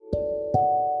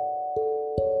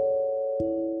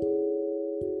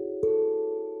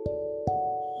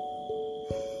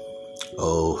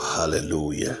Oh,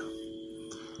 hallelujah.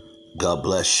 God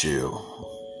bless you.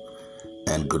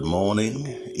 And good morning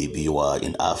if you are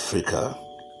in Africa.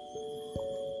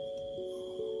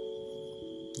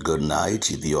 Good night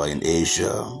if you are in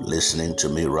Asia listening to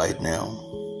me right now.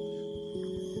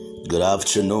 Good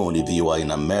afternoon if you are in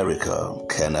America,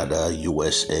 Canada,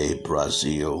 USA,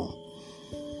 Brazil,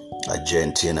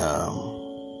 Argentina,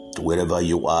 wherever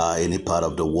you are, any part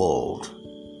of the world.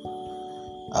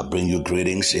 I bring you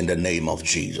greetings in the name of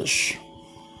Jesus.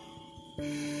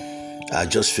 I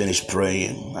just finished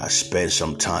praying. I spent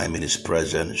some time in His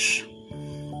presence.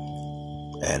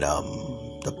 And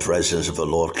the presence of the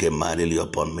Lord came mightily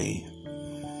upon me.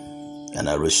 And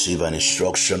I received an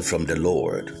instruction from the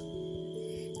Lord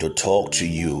to talk to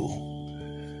you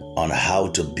on how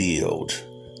to build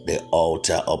the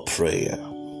altar of prayer.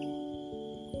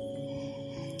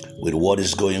 With what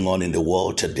is going on in the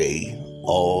world today,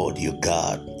 all you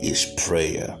got is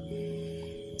prayer.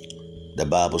 The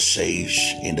Bible says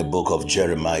in the book of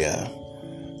Jeremiah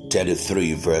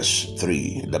 33 verse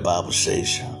 3, the Bible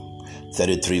says,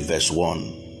 33 verse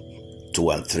 1, 2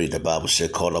 and 3, the Bible says,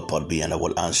 call upon me and I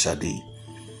will answer thee.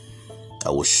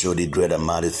 I will show thee great and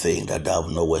mighty thing that thou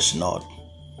knowest not.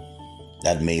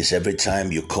 That means every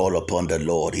time you call upon the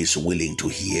Lord, He's willing to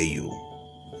hear you.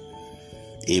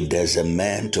 If there's a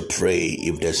man to pray,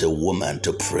 if there's a woman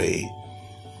to pray,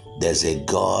 there's a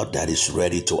God that is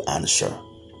ready to answer.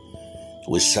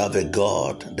 We serve a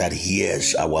God that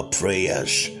hears our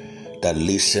prayers, that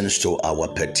listens to our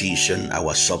petition,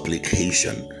 our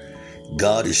supplication.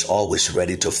 God is always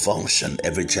ready to function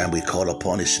every time we call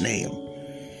upon His name.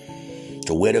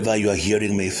 So wherever you are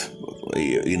hearing me,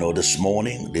 this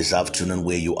morning, this afternoon,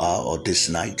 where you are, or this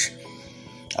night,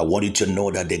 I want you to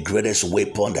know that the greatest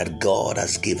weapon that God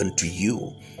has given to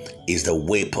you is the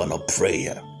weapon of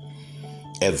prayer.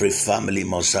 Every family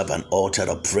must have an altar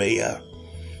of prayer.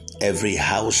 Every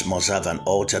house must have an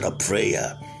altar of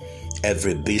prayer.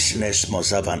 Every business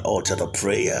must have an altar of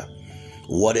prayer.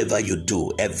 Whatever you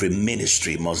do, every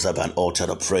ministry must have an altar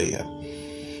of prayer.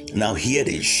 Now hear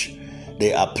this.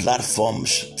 There are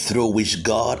platforms through which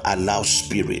God allows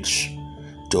spirits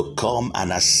to come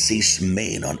and assist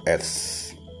men on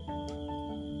earth.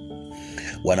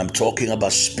 When I'm talking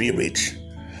about spirit,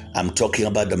 I'm talking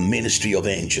about the ministry of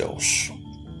angels.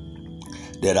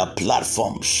 There are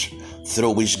platforms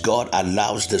through which God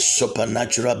allows the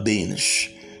supernatural beings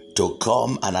to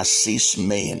come and assist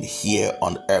men here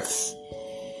on earth.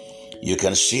 You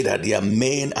can see that there are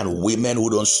men and women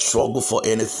who don't struggle for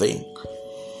anything.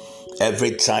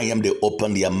 Every time they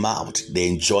open their mouth, they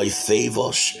enjoy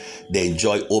favors, they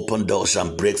enjoy open doors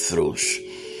and breakthroughs.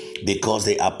 Because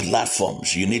they are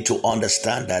platforms. You need to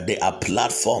understand that they are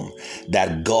platforms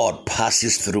that God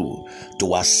passes through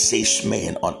to assist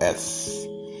men on earth.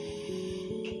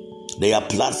 They are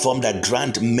platforms that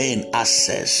grant men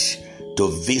access to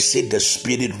visit the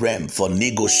spirit realm for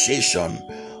negotiation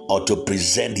or to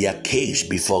present their case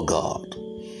before God.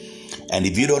 And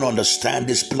if you don't understand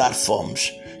these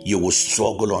platforms, you will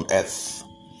struggle on earth.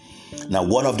 Now,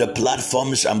 one of the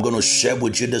platforms I'm going to share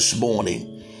with you this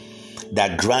morning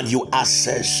that grant you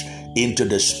access into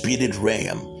the spirit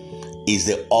realm is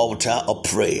the altar of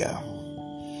prayer.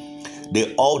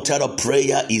 The altar of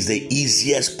prayer is the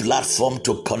easiest platform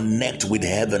to connect with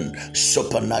heaven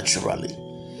supernaturally.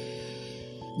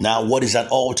 Now, what is an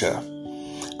altar?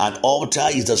 An altar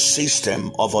is a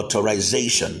system of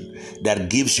authorization that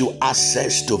gives you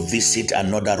access to visit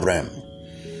another realm.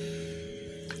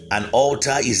 An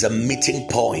altar is a meeting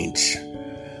point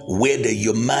where the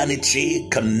humanity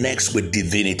connects with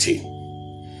divinity.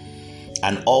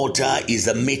 An altar is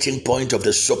a meeting point of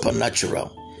the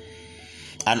supernatural.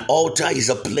 An altar is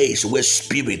a place where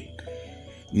spirit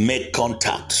make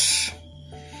contacts.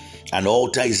 An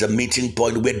altar is a meeting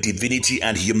point where divinity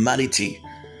and humanity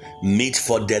meet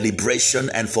for deliberation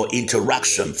and for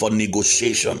interaction, for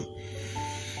negotiation.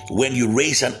 When you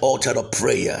raise an altar of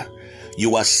prayer,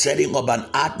 you are setting up an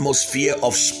atmosphere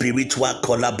of spiritual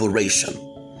collaboration.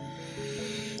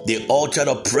 The altar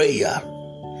of prayer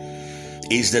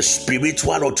is the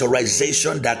spiritual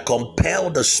authorization that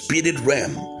compels the spirit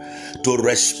realm to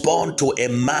respond to a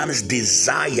man's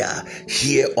desire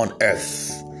here on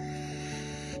earth.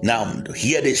 Now,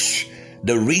 hear this.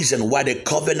 The reason why the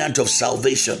covenant of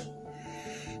salvation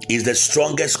is the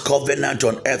strongest covenant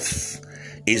on earth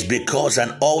is because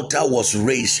an altar was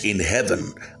raised in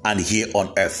heaven and here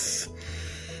on earth.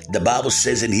 The Bible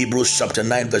says in Hebrews chapter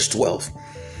 9 verse 12,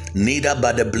 neither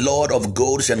by the blood of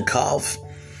goats and calves,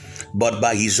 but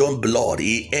by his own blood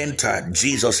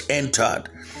Jesus entered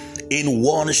in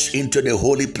once into the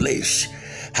holy place,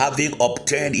 having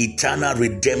obtained eternal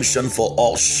redemption for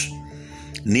us.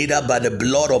 neither by the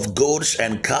blood of goats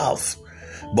and calf,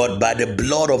 but by the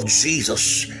blood of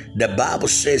Jesus. The Bible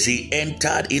says he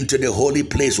entered into the holy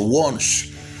place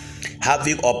once,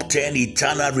 having obtained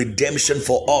eternal redemption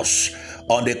for us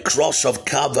on the cross of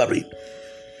Calvary.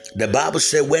 The Bible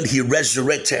said when he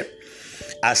resurrected,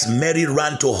 as Mary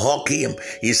ran to hug him,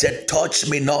 he said, "Touch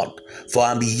me not, for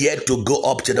I'm yet to go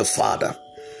up to the Father."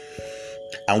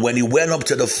 And when he went up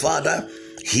to the Father,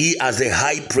 he as the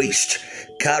high priest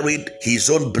carried his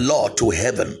own blood to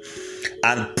heaven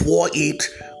and poured it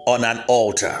on an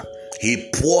altar. He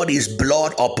poured his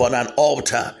blood upon an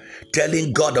altar,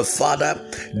 telling God the Father,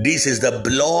 this is the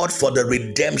blood for the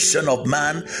redemption of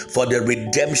man, for the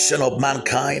redemption of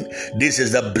mankind. This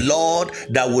is the blood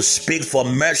that will speak for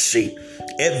mercy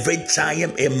every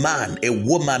time a man, a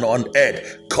woman on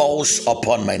earth calls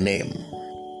upon my name.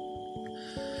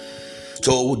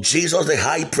 So Jesus, the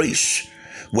high priest,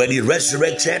 when he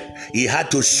resurrected, he had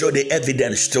to show the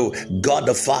evidence to God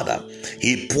the Father.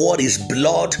 He poured his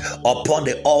blood upon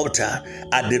the altar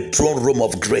at the throne room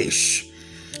of grace.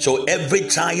 So every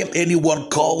time anyone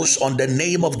calls on the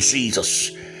name of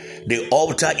Jesus, the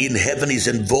altar in heaven is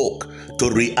invoked to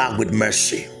react with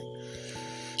mercy.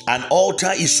 An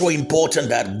altar is so important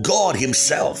that God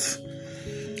himself,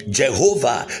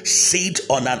 Jehovah, sits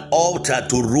on an altar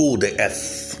to rule the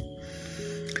earth.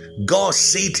 God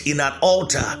sits in an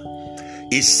altar.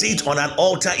 He sits on an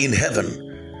altar in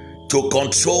heaven to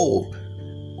control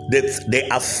the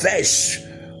affairs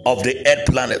of the earth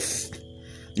planet.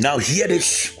 Now hear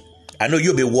this. I know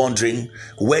you'll be wondering,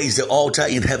 where is the altar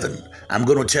in heaven? I'm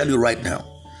going to tell you right now.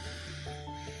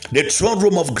 The throne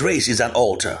room of grace is an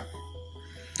altar.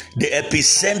 The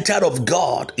epicenter of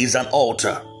God is an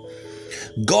altar.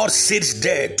 God sits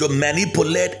there to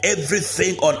manipulate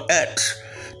everything on earth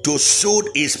to suit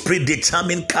his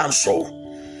predetermined counsel.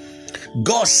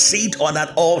 God sits on an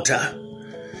altar.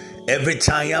 Every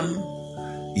time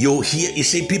you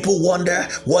see, people wonder,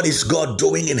 what is God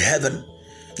doing in heaven?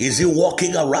 Is he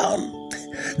walking around?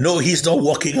 No, he's not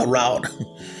walking around.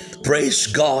 Praise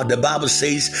God. The Bible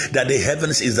says that the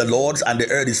heavens is the Lord's and the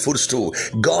earth is footstool.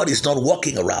 God is not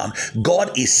walking around.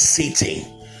 God is sitting.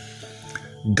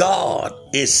 God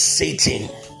is sitting.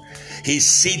 He's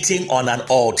sitting on an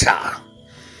altar.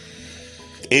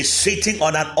 Is sitting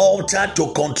on an altar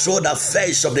to control the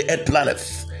affairs of the earth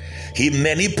planet. He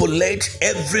manipulates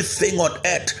everything on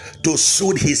earth to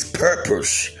suit his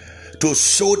purpose, to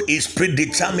suit his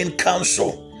predetermined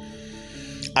counsel.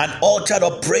 An altar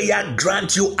of prayer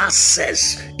grants you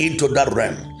access into that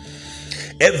realm.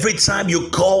 Every time you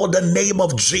call the name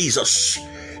of Jesus,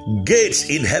 gates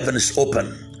in heaven is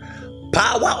open.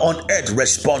 Power on earth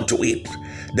respond to it.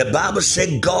 The Bible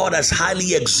said God has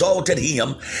highly exalted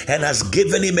him and has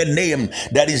given him a name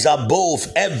that is above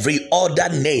every other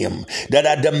name, that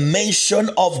at the mention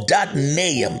of that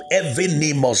name, every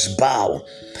knee must bow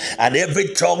and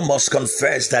every tongue must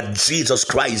confess that Jesus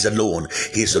Christ alone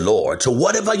is Lord. So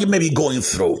whatever you may be going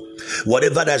through,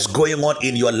 whatever that's going on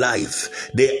in your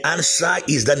life, the answer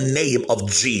is the name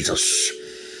of Jesus.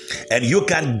 And you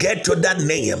can get to that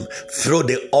name through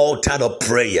the altar of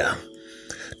prayer,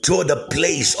 to the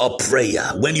place of prayer.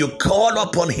 When you call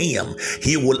upon him,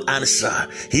 he will answer.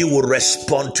 He will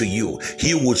respond to you.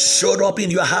 He will show up in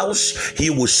your house.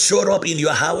 He will show up in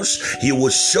your house. He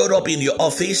will show up in your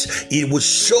office. He will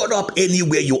show up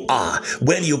anywhere you are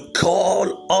when you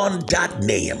call on that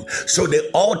name. So the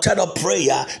altar of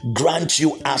prayer grants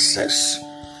you access.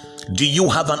 Do you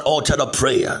have an altar of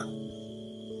prayer?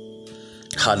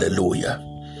 Hallelujah.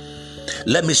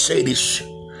 Let me say this.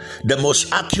 The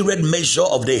most accurate measure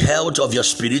of the health of your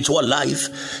spiritual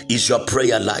life is your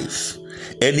prayer life.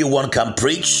 Anyone can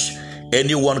preach,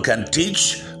 anyone can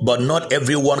teach, but not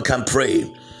everyone can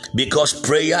pray, because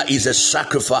prayer is a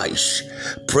sacrifice.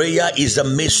 Prayer is a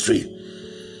mystery.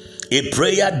 If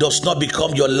prayer does not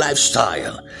become your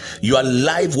lifestyle, your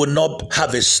life will not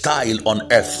have a style on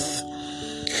earth.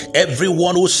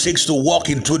 Everyone who seeks to walk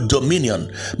into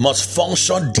dominion must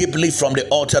function deeply from the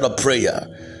altar of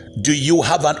prayer. Do you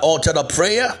have an altar of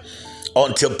prayer?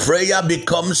 Until prayer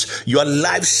becomes your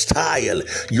lifestyle,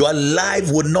 your life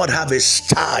would not have a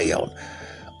style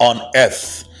on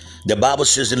earth. The Bible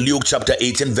says in Luke chapter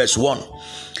 18 verse 1,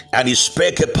 and he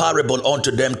spake a parable unto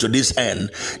them to this end,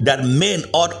 that men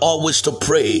ought always to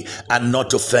pray and not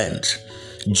to faint.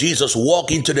 Jesus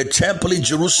walked into the temple in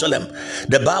Jerusalem.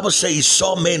 The Bible says he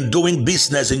saw men doing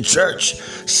business in church,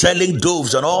 selling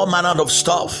doves and all manner of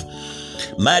stuff.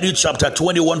 Matthew chapter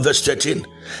 21 verse 13,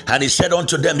 and he said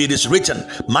unto them, it is written,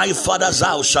 my Father's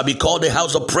house shall be called a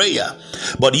house of prayer,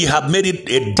 but ye have made it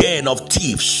a den of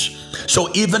thieves. So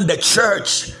even the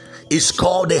church is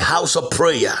called a house of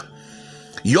prayer.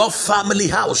 Your family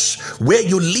house where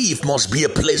you live must be a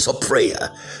place of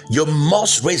prayer. You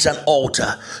must raise an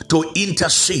altar to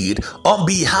intercede on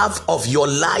behalf of your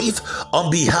life,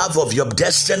 on behalf of your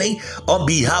destiny, on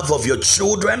behalf of your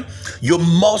children. You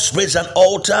must raise an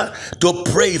altar to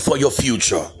pray for your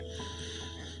future.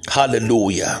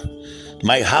 Hallelujah.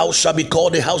 My house shall be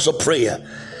called a house of prayer.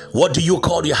 What do you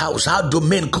call your house? How do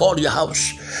men call your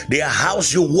house? The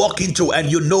house you walk into and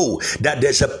you know that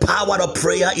there's a power of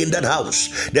prayer in that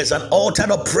house. There's an altar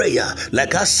of prayer.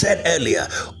 Like I said earlier,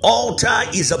 altar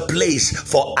is a place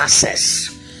for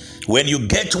access. When you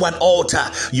get to an altar,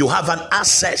 you have an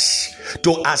access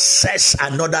to access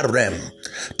another realm,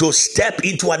 to step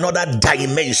into another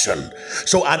dimension.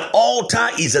 So an altar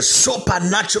is a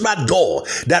supernatural door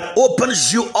that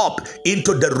opens you up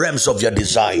into the realms of your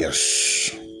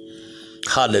desires.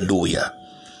 Hallelujah.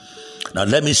 Now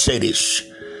let me say this.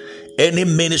 Any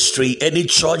ministry, any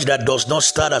church that does not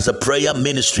start as a prayer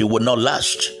ministry will not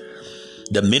last.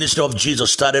 The ministry of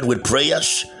Jesus started with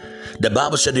prayers. The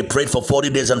Bible said he prayed for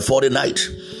 40 days and 40 nights.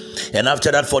 And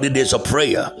after that 40 days of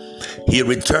prayer, he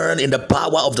returned in the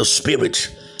power of the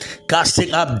Spirit,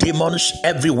 casting out demons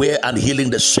everywhere and healing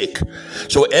the sick.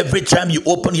 So every time you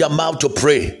open your mouth to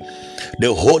pray,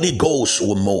 the Holy Ghost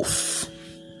will move.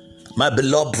 My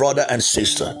beloved brother and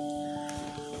sister,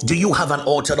 do you have an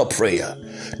altar of prayer?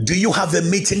 Do you have a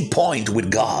meeting point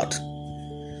with God?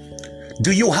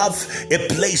 Do you have a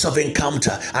place of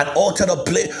encounter? An altar of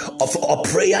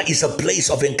prayer is a place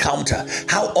of encounter.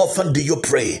 How often do you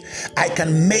pray? I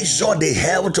can measure the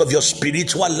health of your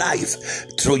spiritual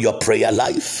life through your prayer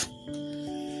life.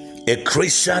 A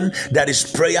Christian that is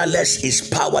prayerless is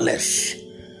powerless.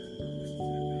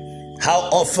 How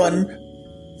often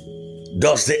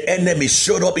does the enemy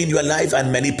show up in your life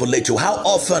and manipulate you? How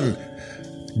often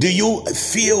do you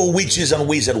feel witches and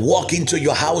wizards walk into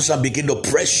your house and begin to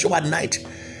press you at night?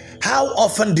 How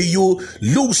often do you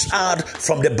lose out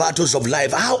from the battles of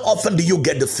life? How often do you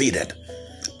get defeated?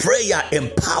 Prayer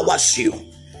empowers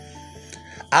you.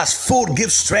 As food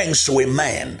gives strength to a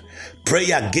man,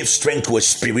 prayer gives strength to a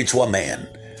spiritual man.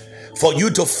 For you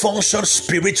to function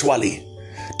spiritually,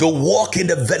 to walk in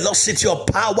the velocity of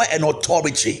power and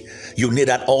authority, you need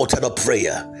an altar of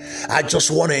prayer. I just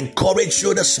want to encourage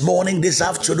you this morning, this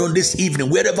afternoon, this evening,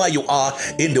 wherever you are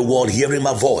in the world hearing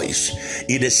my voice.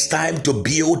 It is time to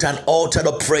build an altar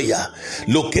of prayer.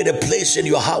 Locate a place in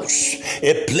your house,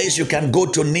 a place you can go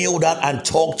to kneel down and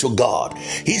talk to God.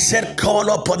 He said, call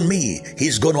upon me.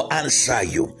 He's going to answer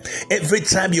you. Every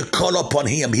time you call upon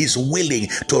him, he's willing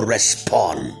to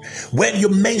respond. When you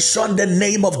mention the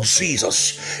name of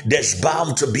Jesus, there's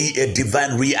bound to be a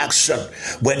divine reaction.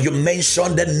 When you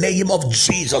mention the name of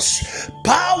Jesus,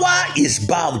 power is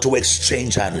bound to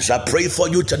exchange hands. I pray for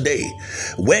you today.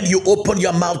 When you open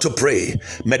your mouth to pray,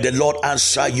 may the Lord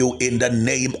answer you in the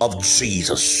name of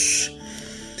Jesus.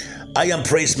 I am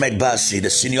Praise McBassey, the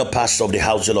senior pastor of the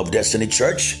Household of Destiny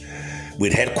Church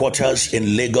with headquarters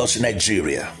in Lagos,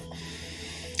 Nigeria.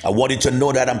 I want you to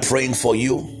know that I'm praying for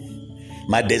you.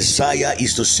 My desire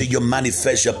is to see you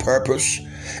manifest your purpose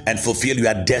and fulfill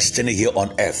your destiny here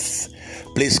on earth.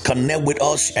 Please connect with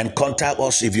us and contact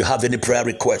us if you have any prayer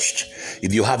request.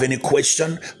 If you have any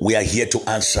question, we are here to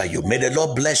answer you. May the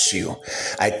Lord bless you.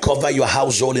 I cover your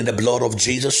household in the blood of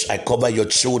Jesus. I cover your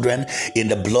children in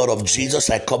the blood of Jesus.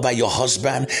 I cover your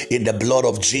husband in the blood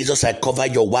of Jesus. I cover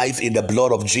your wife in the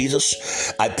blood of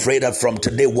Jesus. I pray that from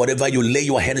today, whatever you lay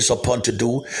your hands upon to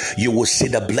do, you will see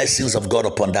the blessings of God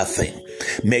upon that thing.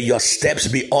 May your steps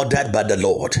be ordered by the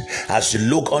Lord. As you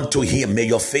look unto him, may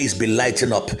your face be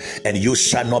lightened up and you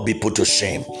shall not be put to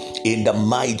shame. In the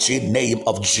mighty name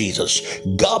of Jesus.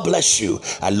 God bless you.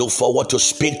 I look forward to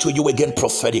speak to you again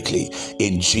prophetically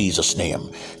in Jesus'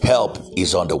 name. Help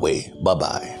is on the way.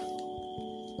 Bye-bye.